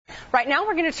Right now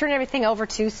we're going to turn everything over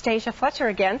to Stacia Fletcher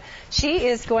again. She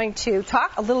is going to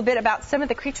talk a little bit about some of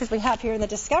the creatures we have here in the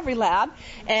Discovery Lab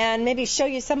and maybe show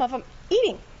you some of them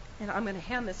eating. And I'm going to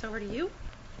hand this over to you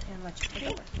and let you take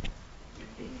over.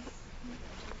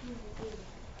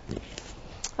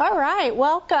 All right,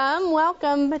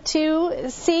 welcome to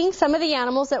seeing some of the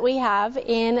animals that we have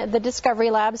in the Discovery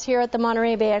Labs here at the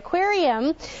Monterey Bay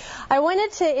Aquarium. I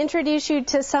wanted to introduce you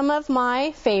to some of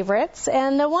my favorites,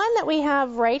 and the one that we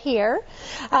have right here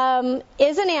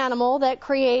is an animal that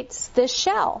creates this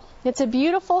shell. It's a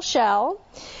beautiful shell.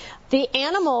 The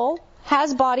animal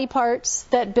has body parts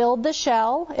that build the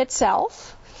shell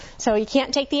itself. So you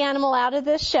can't take the animal out of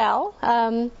this shell.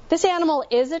 This animal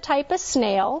is a type of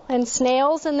snail, and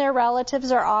snails and their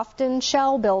relatives are often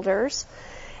shell builders.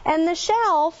 And the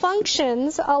shell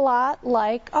functions a lot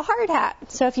like a hard hat.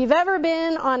 So if you've ever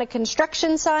been on a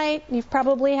construction site, you've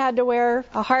probably had to wear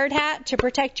a hard hat to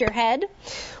protect your head.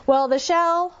 Well, the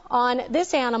shell on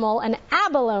this animal, an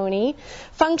abalone,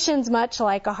 functions much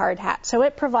like a hard hat. So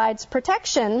it provides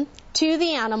protection to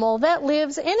the animal that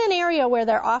lives in an area where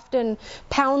there are often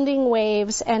pounding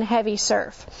waves and heavy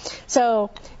surf. So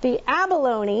the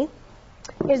abalone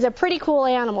is a pretty cool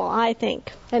animal, I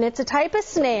think. And it's a type of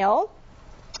snail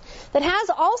that has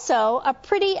also a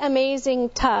pretty amazing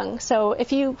tongue. So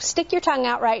if you stick your tongue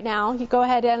out right now, you go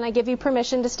ahead and I give you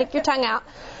permission to stick your tongue out.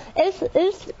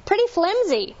 It's pretty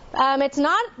flimsy. It's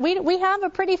not. We have a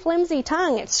pretty flimsy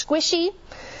tongue. It's squishy.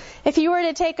 If you were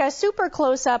to take a super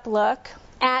close-up look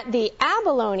at the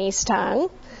abalone's tongue,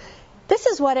 this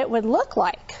is what it would look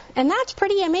like, and that's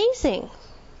pretty amazing.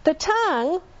 The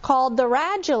tongue, called the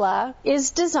radula,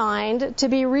 is designed to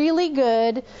be really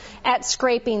good at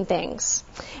scraping things.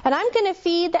 And I'm going to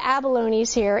feed the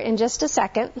abalones here in just a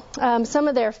second some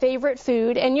of their favorite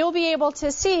food, and you'll be able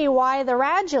to see why the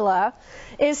radula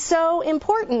is so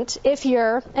important if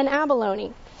you're an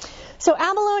abalone. So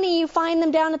abalone, you find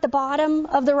them down at the bottom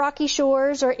of the rocky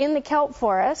shores or in the kelp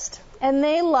forest, and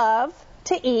they love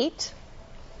to eat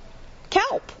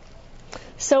kelp.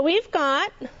 So we've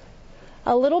got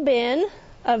a little bin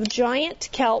of giant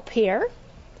kelp here.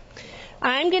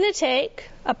 I'm going to take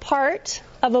a part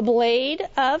of a blade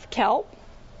of kelp,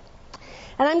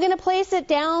 and I'm going to place it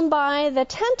down by the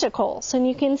tentacles. And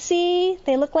you can see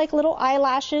they look like little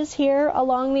eyelashes here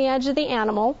along the edge of the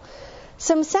animal.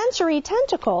 Some sensory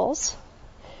tentacles.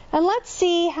 And let's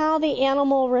see how the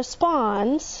animal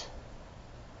responds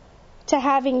to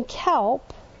having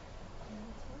kelp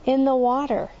in the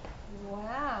water.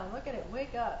 Wow, look at it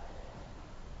wake up.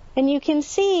 And you can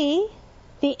see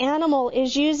the animal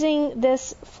is using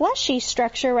this fleshy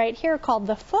structure right here called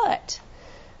the foot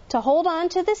to hold on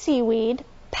to the seaweed,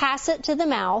 pass it to the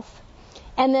mouth,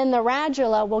 and then the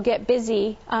radula will get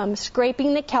busy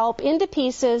scraping the kelp into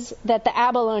pieces that the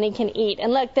abalone can eat.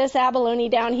 And look, this abalone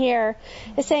down here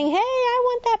is saying, "Hey, I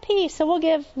want that piece." So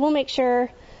we'll make sure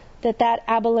that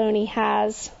abalone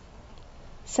has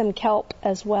some kelp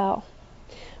as well.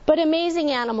 But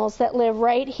amazing animals that live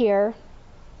right here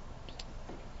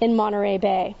in Monterey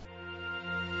Bay.